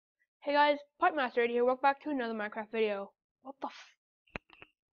Hey guys, Pipe Master here. Welcome back to another Minecraft video. What the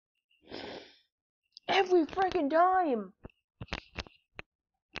every freaking time!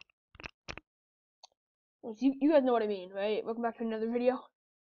 You guys know what I mean, right? Welcome back to another video.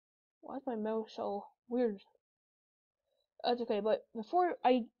 Why is my mouse so weird? That's okay, but before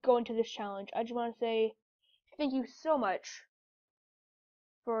I go into this challenge, I just want to say thank you so much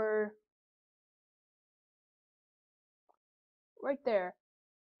for right there.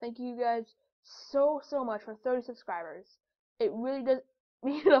 Thank you guys so much for 30 subscribers. It really does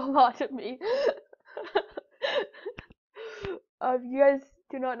mean a lot to me. If you guys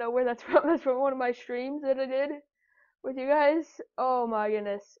do not know where that's from, that's from one of my streams that I did with you guys. Oh my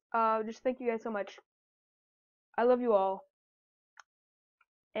goodness. Just thank you guys so much. I love you all.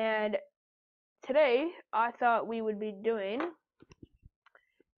 And today, I thought we would be doing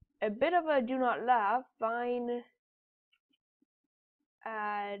a bit of a do not laugh, find,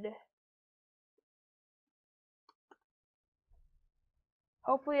 add.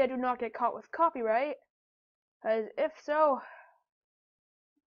 Hopefully I do not get caught with copyright, because if so,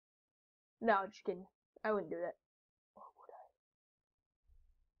 no, just kidding. I wouldn't do that. Or would I?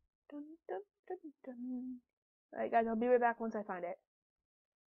 Dun, dun, dun, dun. Alright guys, I'll be right back once I find it.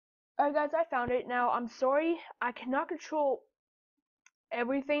 Alright guys, I found it. Now, I'm sorry, I cannot control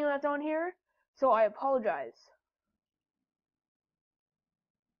everything that's on here, so I apologize.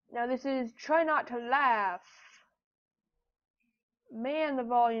 Now this is Try Not to Laugh. Man, the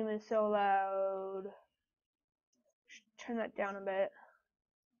volume is so loud. Turn that down a bit.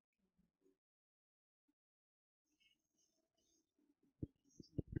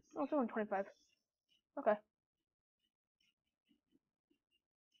 Oh, it's only 25. Okay.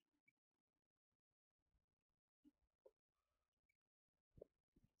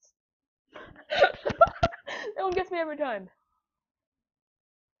 That one gets me every time.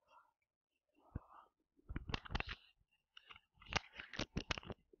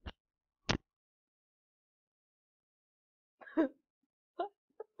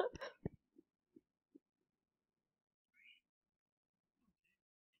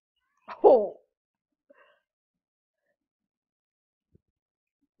 Oh.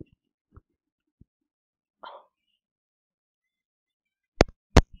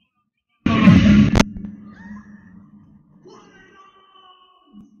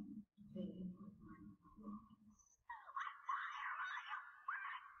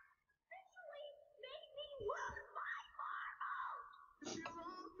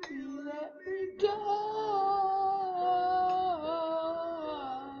 Let me go.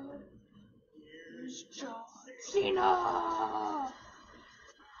 Here's John Cena. I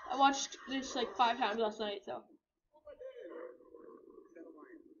watched this like 5 times last night, so.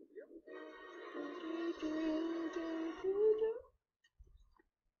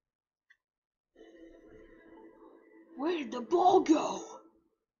 Where did the ball go?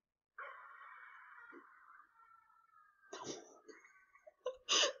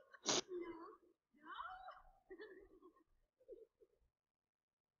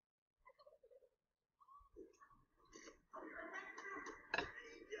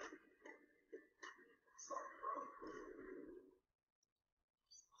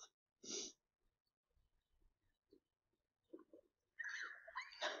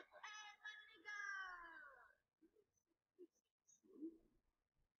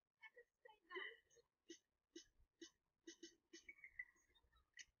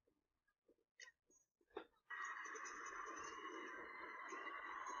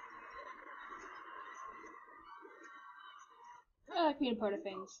 I like being a part of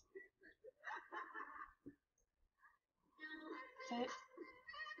things. Say it.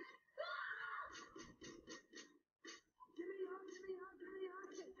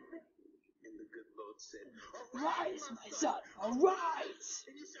 And the good Lord said, Arise, my son, arise!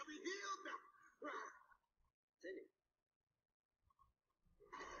 and you shall be healed now.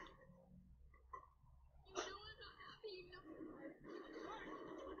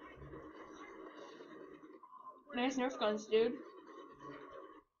 Nice Nerf guns, dude.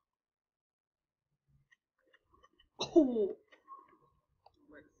 Oh.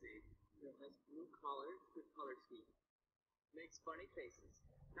 Let's see. It has blue collar, good color scheme. Makes funny faces.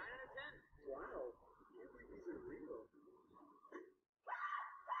 9 out of 10. Wow. Can't believe these are real.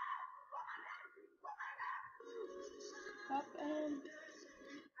 Up and.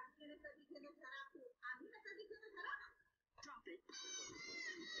 Drop it.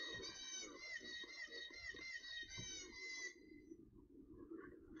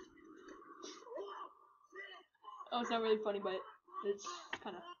 Oh, it's not really funny, but it's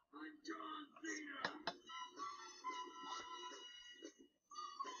kind of. I'm John Cena.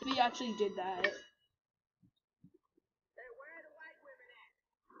 To be he actually did that. Hey, where are the white women at?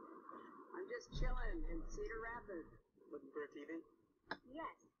 I'm just chilling in Cedar Rapids. Looking for a TV?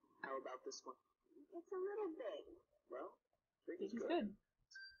 Yes. How about this one? It's a little big. Well, big is good.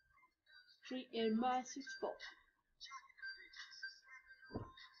 3 in my 6 4.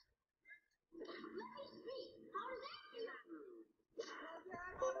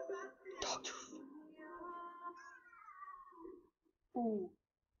 Ooh.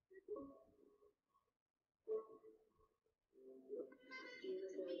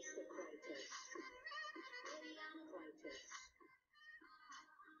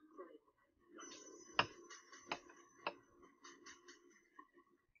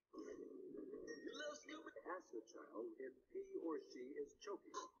 Ask the child if he or she is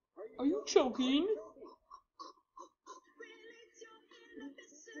choking. Are you choking?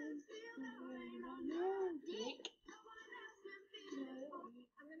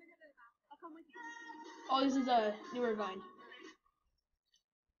 Oh, this is a newer Vine.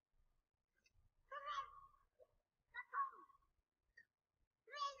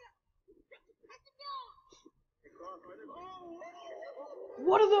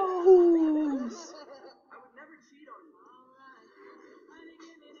 What are those? I would never cheat on you.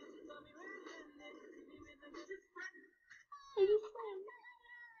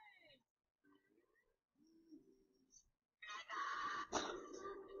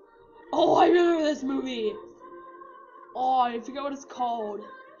 Oh, I remember this movie. Oh, I forget what it's called.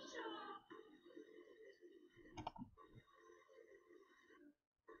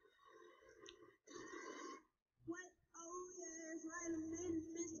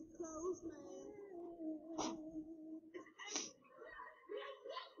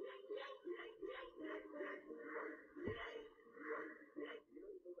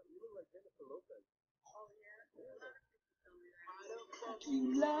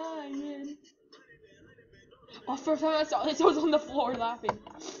 You lying. Oh, first time I saw this, I was on the floor laughing.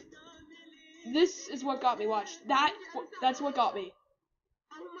 This is what got me. Watch. That's what got me.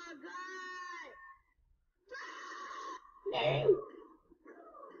 Oh my god! No.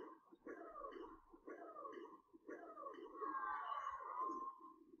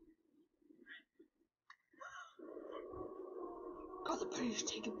 God, the British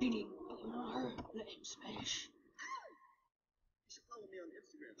take a beating. But you know her. Let him smash. You should follow me on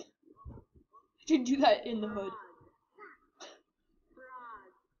Instagram. I didn't do that in the hood.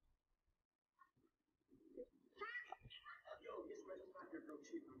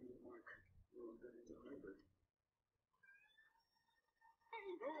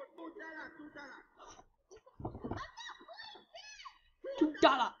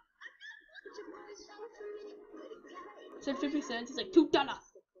 $2. Said 50 cents. It's like $2.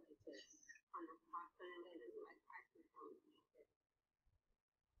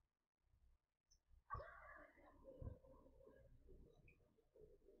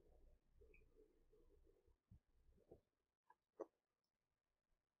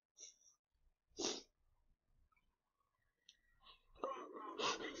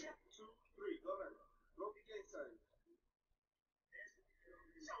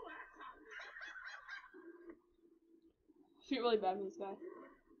 I feel really bad for this guy.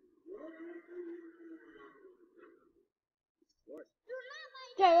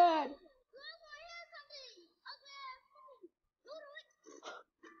 Dad!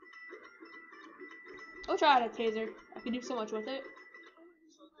 I'll try out a taser. I can do so much with it.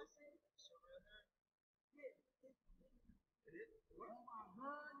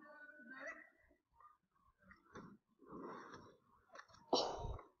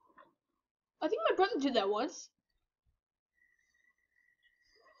 Oh. I think my brother did that once.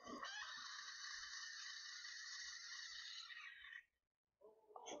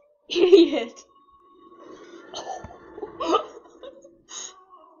 Idiot.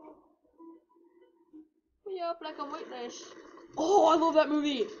 Yeah, black and white nice. Oh, I love that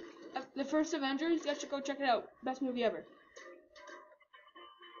movie. The first Avengers, you guys should go check it out. Best movie ever.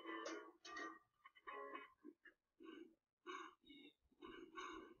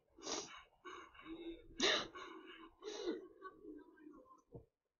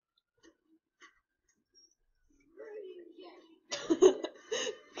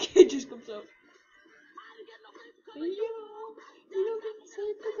 Kid just comes out.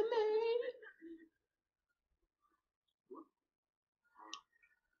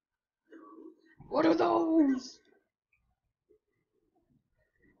 What are those?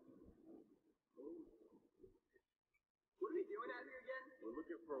 What are we doing out here again? We're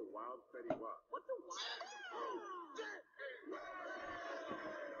looking for a wild Fetty Wap. What's a wild?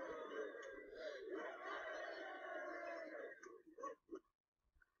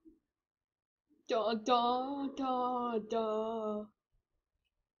 Da da da da.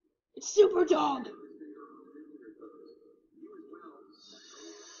 It's Super Dog.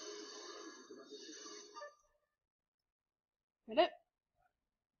 Is that it?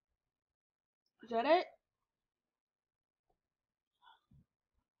 Is that it?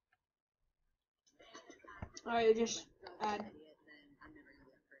 Alright, just add.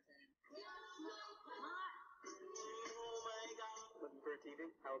 Looking for a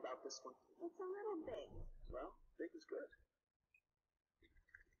TV? How about this one? It's a little big. Well, big is good.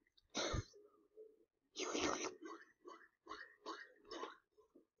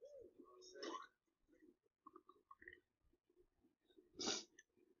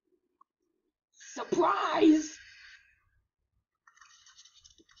 Surprise!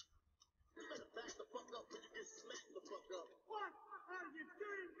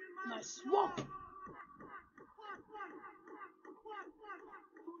 My swamp!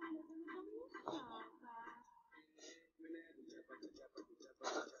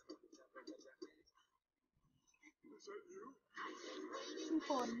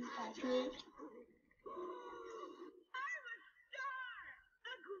 Important, Patrick.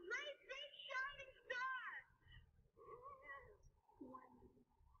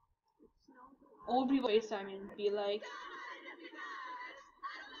 Old people FaceTime and be like,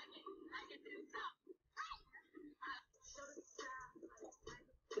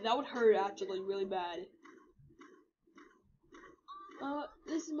 but that would hurt actually really bad.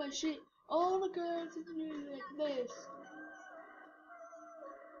 This is my shit. All the girls do like this.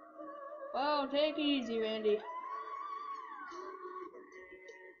 Whoa, take it easy, Randy.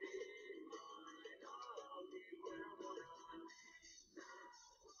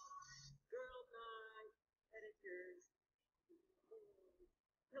 Girl night, pedicures,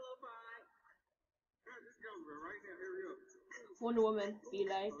 pillow fight. This goes right now. Hurry up. Wonder Woman be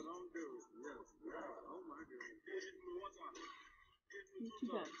like. Two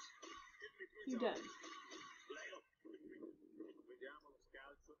times. Few times.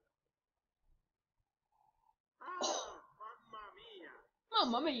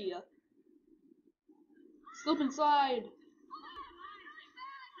 Mamma mia. Slip and slide.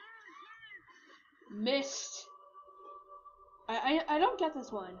 Missed. I don't get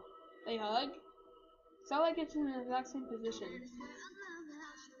this one. They hug. It's not like it's in the exact same position.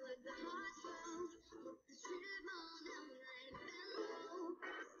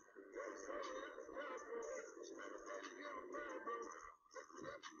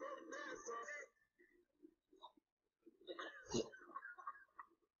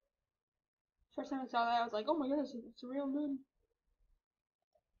 First time I saw that, I was like, oh my goodness, it's a real dude.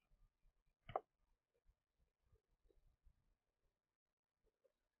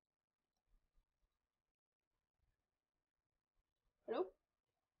 Hello?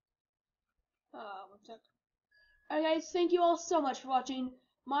 One sec. Alright guys, thank you all so much for watching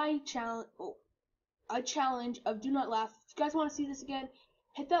my challenge, a challenge of Do Not Laugh. If you guys want to see this again,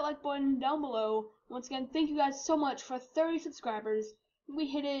 hit that like button down below. Once again, thank you guys so much for 30 subscribers. We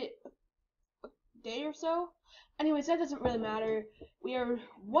hit it a day or so. Anyways, that doesn't really matter. We are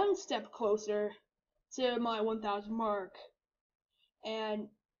one step closer to my 1,000 mark. And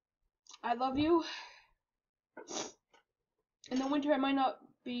I love you. In the winter, I might not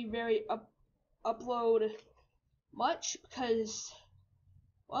be very upload much because,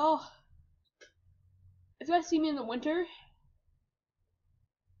 well, if you guys see me in the winter,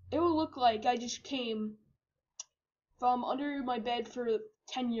 it will look like I just came from under my bed for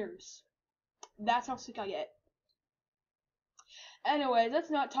 10 years. That's how sick I get. Anyways,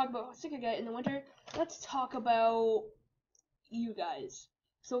 let's not talk about how sick I get in the winter. Let's talk about you guys.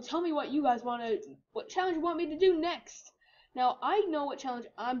 So tell me what you guys what challenge you want me to do next. Now, I know what challenge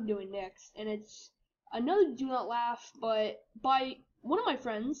I'm doing next, and it's another Do Not Laugh, but by one of my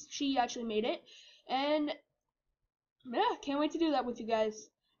friends. She actually made it, and yeah, can't wait to do that with you guys.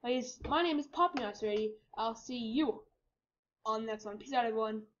 Anyways, my name is Poppy Ready. I'll see you on the next one. Peace out,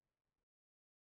 everyone.